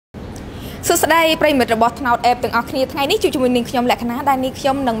សួស្តីប្រិមិត្តរបស់ TNAOT App ទាំងអស់គ្នាថ្ងៃនេះជួបជាមួយនឹងខ្ញុំលក្ខណៈដែលនេះខ្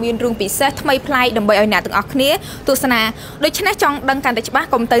ញុំនឹងមានរឿងពិសេសថ្មីប្លែកដើម្បីឲ្យអ្នកទាំងអស់គ្នាទស្សនាដូច្នេះចង់ដឹងកាន់តែច្បាស់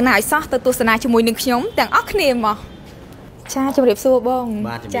កុំទៅណាឲ្យសោះទៅទស្សនាជាមួយនឹងខ្ញុំទាំងអស់គ្នាមកចាជម្រាបសួរបង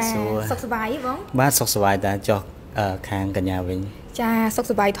ចាសុខសប្បាយទេបងបាទសុខសប្បាយតែចុះខាងកញ្ញាវិញចាសុខ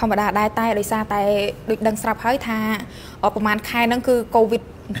សប្បាយធម្មតាដែរតែដោយសារតែដូចដឹងស្រាប់ហើយថាប្រហែលខែហ្នឹងគឺកូវីដ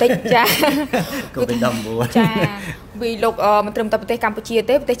បន្តិចចាកូវីដ19ចាពីលោកមិនត្រឹមតែប្រទេសកម្ពុជា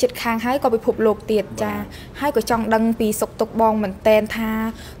ទេប្រទេសជិតខាងហើយក៏ពិភពលោកទៀតចាហើយក៏ចង់ដឹងពីសុខទុក្ខបងមែនតែនថា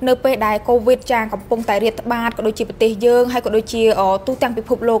នៅពេលដែលកូវីដចាកំពុងតែរាតត្បាតក៏ដូចជាប្រទេសយើងហើយក៏ដូចជាទូទាំងពិ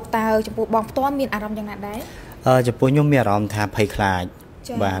ភពលោកតើចំពោះបងផ្ទាល់មានអារម្មណ៍យ៉ាងណាដែរចំពោះខ្ញុំមានអារម្មណ៍ថាភ័យខ្លាច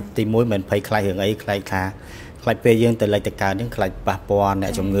បាទទីមួយមិនភ័យខ្លាចរឿងអីខ្លាចពេលយើងទៅលេចទៅកើតហ្នឹងខ្លាចប៉ះពាល់អ្ន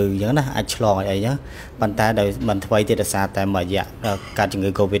កជំងឺអញ្ចឹងណាអាចឆ្លងអីចឹងប៉ុន្តែដោយមិនថ្មីទេដោយសារតែមួយរយៈកើតជំងឺ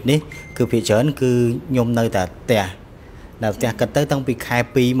Covid នេះគឺភាគច្រើនគឺខ្ញុំនៅតែផ្ទះគិតទៅតាំងពីខែ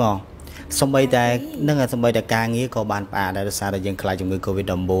2មកសម្បីតែការងារក៏បានផ្អាកដែរដោយសារតែយើងខ្លាចជំងឺ Covid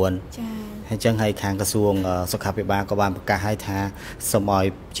 19ចាអញ្ចឹងហើយខាងក្រសួងសុខាភិបាលក៏បានប្រកាសឲ្យថាសូមឲ្យ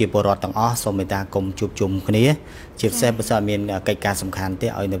ជាពលរដ្ឋទាំងអស់សូមមេត្តាកុំជួបជុំគ្នាជាពិសេសបើសិនមានកិច្ចការសំខាន់ទេ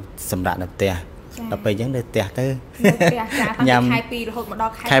ឲ្យនៅសម្រាប់នៅផ្ទះដល់ពេលអញ្ចឹងនៅផ្ទះទៅញ៉ាំខែ2រហូតមកដ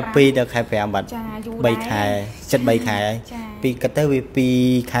ល់ខែ2ដល់ខែ5បាទ3ខែ7 3ខែហើយពីគិតទៅវា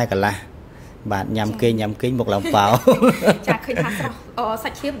2ខែកន្លះបាទញ៉ាំគេងមុខឡើងប៉ោចាឃើញថាស្រស់សា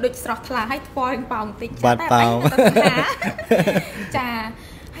ច់ឈាមដូចស្រស់ថ្លាហើយថ្ពាល់ប៉ោបន្តិចចាតែចា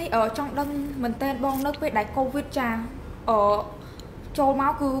ហើយចង់ដឹងមែនតើបងនៅពេលដែលកូវីដចាចូលម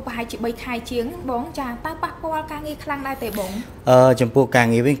កគឺប្រហែលជា3ខែជាងបងចាតើប៉ះពាល់ការងារខ្លាំងដែរទេបងចំពោះការ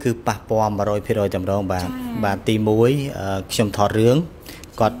ងារវិញគឺប៉ះពាល់ 100% តម្រងបាទទី1ខ្ញុំថតរឿង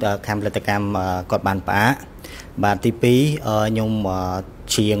គាត់ខាងផលិតកម្មគាត់បានផ្អាកបាទទី2ខ្ញុំ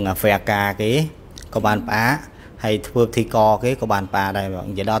ជាងហ្វែការគេក៏បានផ្អាកហើយធ្វើពិធីកគេក៏បានផ្អាកដែរបង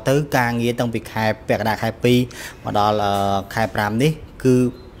និយាយដល់ទៅការងារតាំងពីខែពាក់កណ្ដាលខែ2មកដល់ខែ5នេះគឺ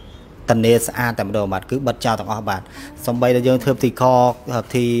តនេស្អាតតែម្ដងបាទគឺបិទចោលទាំងអស់បាទសំបីតែយើងធ្វើពិធីកា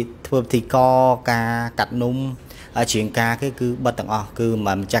រកាត់នំជាងការគេគឺបិទទាំងអស់គឺ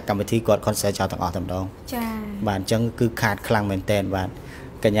ម្ចាស់កម្មវិធីគាត់ cancel ចោលទាំងអស់តែម្ដងចាបាទអញ្ចឹងគឺខាតខ្លាំងមែនតើបាទ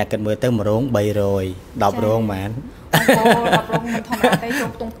កញ្ញាគិតមើលទៅ1រោង300 10រោងមែន10រោងមិនធម្មតាទេចូល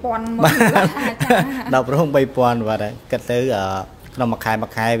ខ្ទង់1000មកចា10រោង3000បាទគិតទៅក្នុងមួយ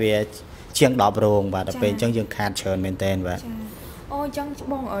ខែវាជាង10រោងបាទដល់ពេលអញ្ចឹងយើងខាតច្រើនមែនតើបាទអូអញ្ចឹង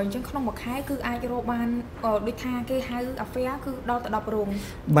បងអញ្ចឹងក្នុងមួយខែគឺអាចរកបានដូចថាគេហៅអាហ្វែគឺដល់ទៅ10រោង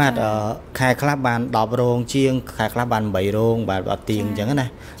បាទខែខ្លះបាន10រោងជាងខែខ្លះបាន8រោងបាទអត់ទៀងអញ្ចឹងណា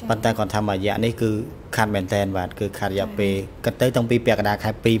ប៉ុន្តែគាត់ថាមួយរយៈនេះគឺខាត់មែនតែនបាទគឺខាត់រយៈពេលគិតទៅតាំងពីពាក់កណ្ដាលខែ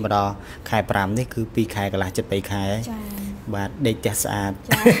2មកដល់ខែ5នេះគឺ2ខែកន្លះ7 3ខែចាបាទដេកផ្ទះស្អាត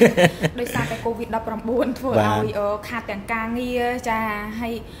ចាដោយសារតែ COVID 19ធ្វើឲ្យខាតទាំងការងារចាហើ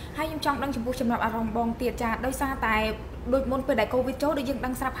យខ្ញុំចង់ដឹងចំពោះចំណាប់អារម្មណ៍បងទៀតចាដោយសារតែដូចមុនពេលដែលកូវីដចូលដូចយើងដឹ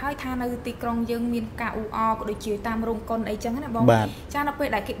ងស្រាប់ហើយថានៅទីក្រុងយើងមានការអ៊ូអរក៏ដូចជាតាមរោងកុនអីចឹងណាបងចានៅពេល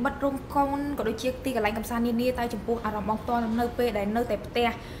ដែលគេបិទរោងកុនក៏ដូចជាទីកន្លែងកំសាន្តនានាតែចំពោះអារម្មណ៍បងផ្ទាល់នៅពេលដែលនៅតែផ្ទះ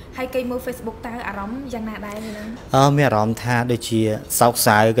ហើយគេមើល Facebook តើអារម្មណ៍យ៉ាងណាដែរហ្នឹងមានអារម្មណ៍ថាដូចជាសោក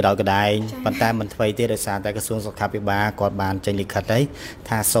សៅក្តៅក្តែងប៉ុន្តែមិនថ្មីទេដោយសារតែក្រសួងសុខាភិបាលគាត់បានចេញលិខិតហើយ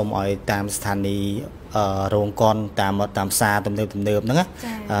ថាសូមឲ្យតាមស្ថានីយ៍រោងកុនតាមផ្សារទំនើបហ្នឹង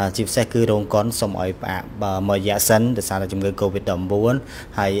ជាពិសេសគឺរោងកុនសូមឲ្យផ្អាកមួយរយៈសិនដោយសារតែជំងឺ Covid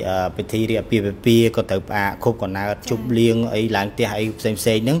 19ហើយពិធីរៀបអាពាហ៍ពិពាហ៍ក៏ត្រូវផ្អាកគ្រប់កណ្ដាលជប់លៀងអីឡើងផ្ទះអីផ្សេង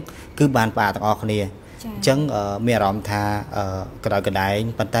ហ្នឹងគឺបានផ្អាកទាំងអស់គ្នាអញ្ចឹងមានអារម្មណ៍ថាក្តៅក្តែង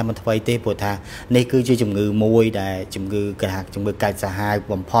ប៉ុន្តែមិនថ្មីទេព្រោះថានេះគឺជាជំងឺមួយដែលជំងឺគេហៅជំងឺកាចសាហាវ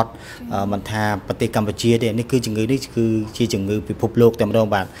បំផុតមិនថាប្រទេសកម្ពុជាទេនេះគឺជំងឺនេះគឺជាជំងឺពិភពលោកតែម្ដង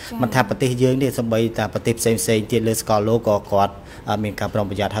បាទមិនថាប្រទេសយើងទេសូម្បីតែប្រទេសផ្សេងទៀតលើសកលលោកក៏គាត់មានការប្រុង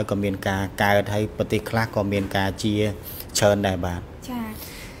ប្រយ័ត្នហើយក៏មានការកើតហើយប្រទេសខ្លះក៏មានការជាច្រើនដែរបាទចា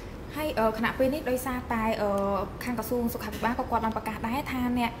ហើយគណៈពេលនេះដោយសារតែខាងក្រសួងសុខាភិបាលក៏គាត់បានប្រកាសដែរថា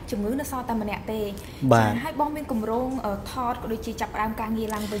អ្នកជំងឺនៅសល់តែម្នាក់ទេហើយបងមានគម្រោងថតក៏ដូចជាចាប់ផ្ដើមការងារ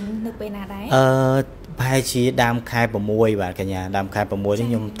ឡើងវិញនៅពេលណាដែរប្រហែលជាដើមខែ6បាទកញ្ញាដើមខែ6នេះ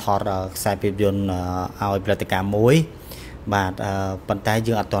ខ្ញុំថតខ្សែភាពយន្តឲ្យផលិតកម្មមួយបាទប៉ុន្តែ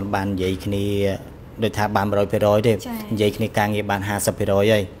យើងអត់ទាន់បាននិយាយគ្នាដូចថាបាន 100% ទេនិយាយគ្នាការងារបាន 50%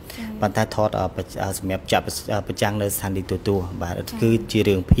 ហើយប៉ុន្តែថតសម្រាប់ចាក់ប្រចាំងនៅស្ថានីយ៍ទូទស្សន៍បាទគឺជា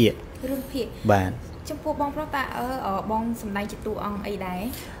រឿងភាគបាទចំពោះបងប្រុសតើបងសម្ដែងជាតួអង្គអីដែរ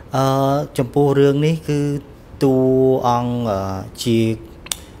ចំពោះរឿងនេះគឺតួអង្គ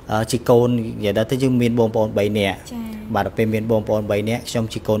ជាកូននិយាយដល់ទៅយើងមានបងប្អូន3នាក់បាទដល់ពេលមានបងប្អូន3នាក់ខ្ញុំ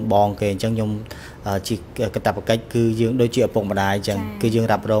ជាកូនបងគេអញ្ចឹងខ្ញុំជាកាតព្វកិច្ចគឺយើងដូចជាឪពុកម្ដាយអញ្ចឹងគឺយើង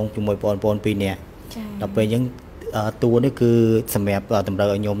រ៉ាប់រងជាមួយបងប្អូន2នាក់ដល់ពេលអញ្ចឹង តួនេះគឺសម្រាប់តម្រូវ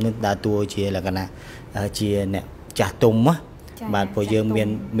ឲ្យខ្ញុំនឹងដើរតួជាលក្ខណៈជាអ្នកចាស់ទុំបាទព្រោះយើង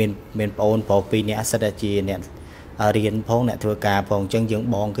មានប្អូនប្រុស2នាក់សិតតែជាអ្នករៀនផងអ្នកធ្វើការផងអញ្ចឹងយើង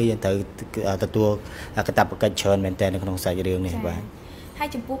បងគឺយើងត្រូវទទួលកាតព្វកិច្ចច្រើនមែនតើនៅក្នុងសាច់រឿងនេះបាទហើយ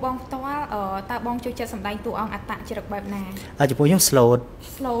ចំពោះបងផ្ទាល់តើបងចូលចិត្តសម្ដែងតួអង្គអត្តចរិតបែបណាចំពោះខ្ញុំ slow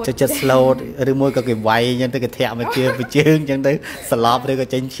ចូលចិត្ត slow ឬមួយក៏គេវាយអញ្ចឹងទៅគេធាក់មកជើងអញ្ចឹងទៅស្លាប់ឬក៏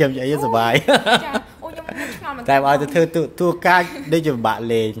ចេញឈាមអីសុបាយចាអូខ្ញុំឆ្ងល់មែនតែឲ្យទៅធ្វើតួកាចដូចជាពិបាក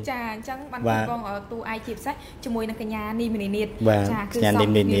លេងចាអញ្ចឹងបានបងតួឯកជាពិសេសជាមួយនឹងកញ្ញានីមនីនីតគឺកញ្ញានី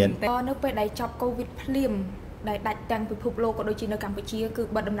មនីនីតនៅពេលដែលចប់កូវីដភ្លាមដែលដាច់ទាំងពិភពលោកក៏ដូចជានៅកម្ពុជាគឺ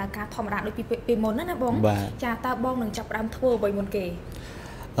បិទដំណើរការធម្មតាដូចពីមុនណាបងចាតើបងនឹងចាប់ផ្ដើមធ្វើអ្វីមុនគេ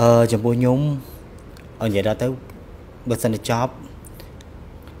ចំពោះខ្ញុំនិយាយដល់ទៅបើសិនជាចប់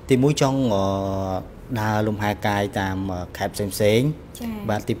ទី1ចង់ដើរលំហែកាយតាមខេត្តផ្សេង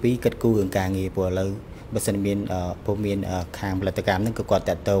បាទទី2គិតគូររឿងការងារព្រោះឥឡូវបើសិនមានខាងផលិតកម្មហ្នឹងក៏គាត់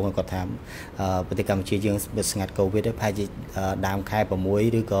តាក់ទងគាត់ថាប្រទេសកម្ពុជាយើងបើស្ងាត់កូវីដហើយប្រហែលជាដើមខែ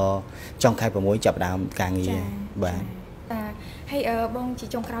6ឬក៏ចុងខែ6ចាប់ដើមការងារបាទហើយបងជា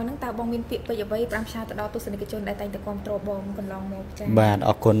ចុងក្រោយហ្នឹងតើបងមានពាក្យពេចន៍អ្វី5ផ្សាយទៅដល់ទស្សនិកជនដែលតែងតែគាំទ្របងកន្លងមកចា៎បាទអ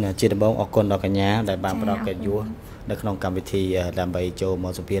រគុណជាដំបូងអរគុណដល់កញ្ញាដែលបានផ្ដល់កិត្តិយសនៅក្នុងកម្មវិធីដើម្បីចូលម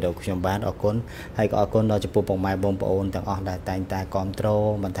កសម្ភាសន៍របស់ខ្ញុំបានអរគុណហើយក៏អរគុណដល់ចំពោះពុកម៉ែបងប្អូនទាំងអស់ដែលតែងតែគាំទ្រ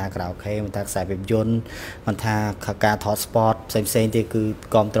មិនថាក្រៅខេមិនថាខ្សែភាពយន្តមិនថាការថត sport ផ្សេងទៀតគឺ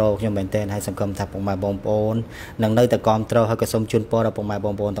គាំទ្រខ្ញុំមែនទែនហើយសង្ឃឹមថាពុកម៉ែបងប្អូននឹងនៅតែគាំទ្រហើយក៏សូមជូនពរដល់ពុកម៉ែប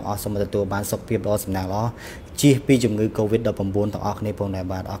ងប្អូនទាំងអស់សូមទទួលបានសុខភាពល្អសំណាងល្អជៀសពីជំងឺ Covid-19 ទាំងអស់គ្នាផងដែរ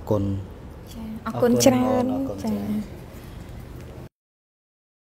បាទអរគុណចាអរគុណច្រើនចា